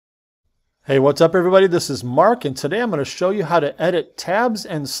Hey, what's up everybody? This is Mark, and today I'm going to show you how to edit tabs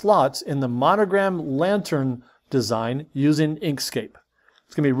and slots in the Monogram Lantern design using Inkscape.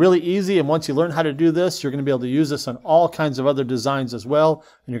 It's going to be really easy, and once you learn how to do this, you're going to be able to use this on all kinds of other designs as well,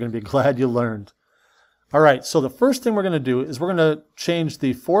 and you're going to be glad you learned. Alright, so the first thing we're going to do is we're going to change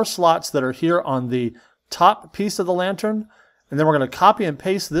the 4 slots that are here on the top piece of the lantern, and then we're going to copy and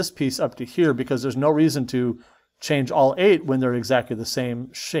paste this piece up to here because there's no reason to change all 8 when they're exactly the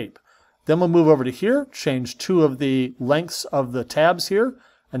same shape. Then we'll move over to here, change 2 of the lengths of the tabs here,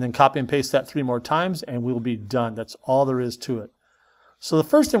 and then copy and paste that 3 more times, and we'll be done. That's all there is to it. So the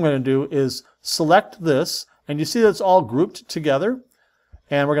first thing we're going to do is select this, and you see that it's all grouped together,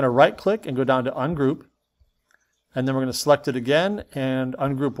 and we're going to right click and go down to ungroup, and then we're going to select it again and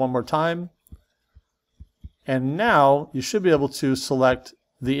ungroup one more time. And now you should be able to select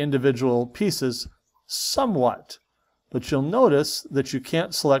the individual pieces somewhat. But you'll notice that you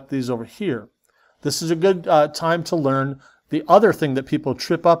can't select these over here. This is a good time to learn the other thing that people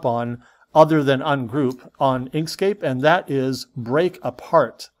trip up on other than ungroup on Inkscape, and that is break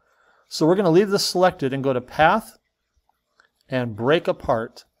apart. So we're going to leave this selected and go to Path and Break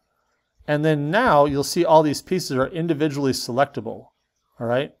Apart. And then now you'll see all these pieces are individually selectable. All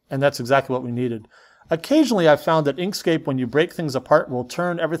right? And that's exactly what we needed. Occasionally I've found that Inkscape, when you break things apart, will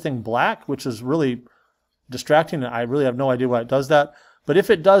turn everything black, which is really distracting, and I really have no idea why it does that. But if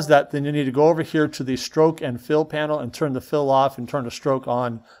it does that, then you need to go over here to the stroke and fill panel and turn the fill off and turn the stroke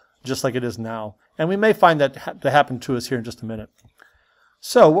on just like it is now. And we may find that to happen to us here in just a minute.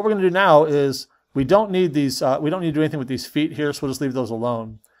 So what we're going to do now is we don't need these, we don't need to do anything with these feet here, so we'll just leave those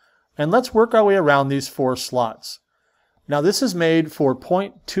alone. And let's work our way around these 4 slots. Now this is made for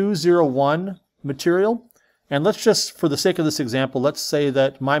 0.201 material. And let's just, for the sake of this example, let's say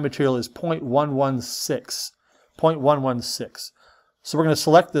that my material is 0.116. 0.116. So we're going to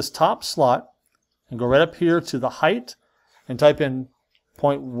select this top slot and go right up here to the height and type in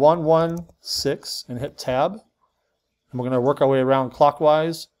 0.116 and hit tab. And we're going to work our way around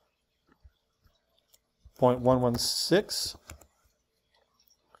clockwise. 0.116.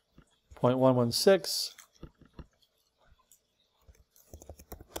 0.116.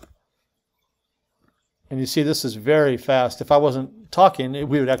 And you see this is very fast. If I wasn't talking,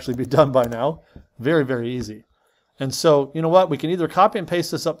 we would actually be done by now. Very, very easy. And so, you know what? We can either copy and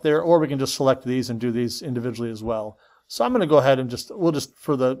paste this up there, or we can just select these and do these individually as well. So I'm going to go ahead and we'll just,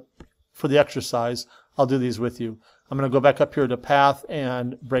 for the exercise, I'll do these with you. I'm going to go back up here to Path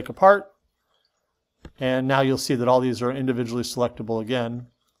and Break Apart. And now you'll see that all these are individually selectable again.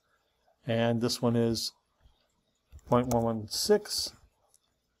 And this one is 0.116.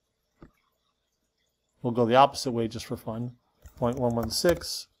 We'll go the opposite way just for fun.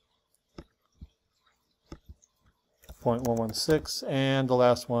 0.116. 0.116. And the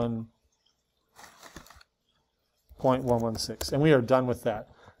last one, 0.116. And we are done with that.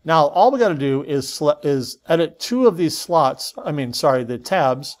 Now, all we got to do is edit 2 of these slots, the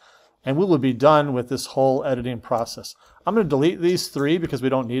tabs, and we will be done with this whole editing process. I'm going to delete these 3 because we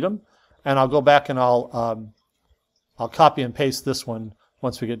don't need them. And I'll go back and I'll copy and paste this one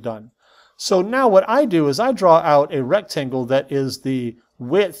once we get done. So now what I do is I draw out a rectangle that is the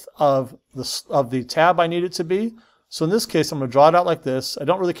width of the tab I need it to be. So in this case, I'm going to draw it out like this. I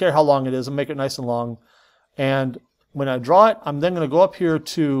don't really care how long it is. I'll make it nice and long. And when I draw it, I'm then going to go up here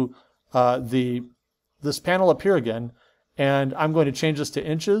to this panel up here again, and I'm going to change this to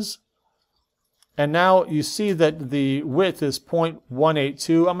inches. And now you see that the width is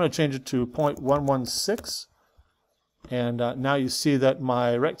 0.182. I'm going to change it to 0.116. And now you see that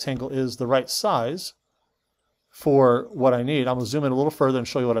my rectangle is the right size for what I need. I'm going to zoom in a little further and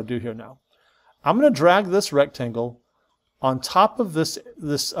show you what I do here now. I'm going to drag this rectangle on top of this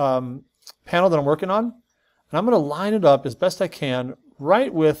panel that I'm working on, and I'm going to line it up as best I can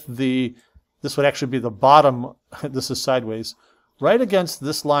right with this would actually be the bottom, this is sideways, right against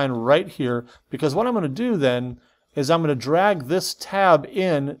this line right here, because what I'm going to do then is I'm going to drag this tab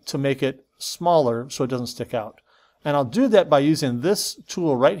in to make it smaller so it doesn't stick out. And I'll do that by using this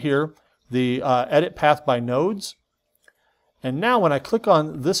tool right here, the Edit Path by Nodes. And now when I click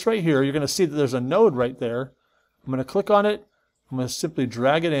on this right here, you're going to see that there's a node right there. I'm going to click on it. I'm going to simply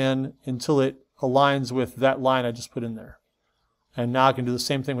drag it in until it aligns with that line I just put in there. And now I can do the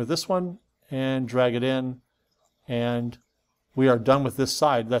same thing with this one and drag it in. And we are done with this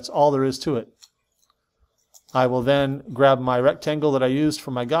side. That's all there is to it. I will then grab my rectangle that I used for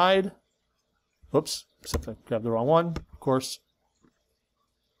my guide. Oops. Except I grabbed the wrong one, of course.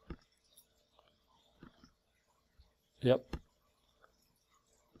 Yep.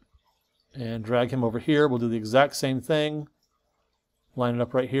 And drag him over here. We'll do the exact same thing. line it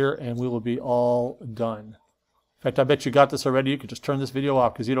up right here, and we will be all done. In fact, I bet you got this already. You could just turn this video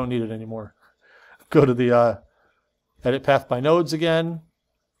off because you don't need it anymore. Go to the Edit Path by Nodes again.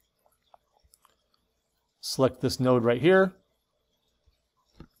 Select this node right here.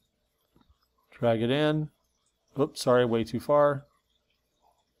 Drag it in. Oops, sorry, way too far.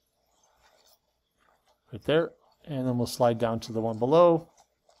 Right there. And then we'll slide down to the one below.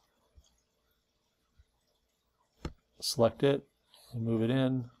 Select it and move it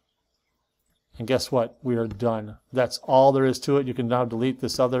in. And guess what? We are done. That's all there is to it. You can now delete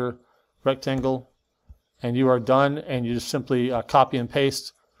this other rectangle and you are done, and you just simply copy and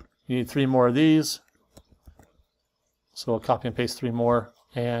paste. You need 3 more of these. So I'll copy and paste 3 more,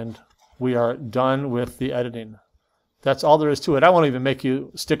 and we are done with the editing. That's all there is to it. I won't even make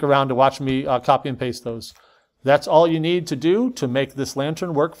you stick around to watch me copy and paste those. That's all you need to do to make this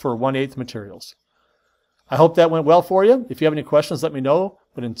lantern work for 1/8 materials. I hope that went well for you. If you have any questions, let me know.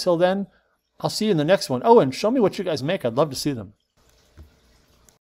 But until then, I'll see you in the next one. Oh, and show me what you guys make. I'd love to see them.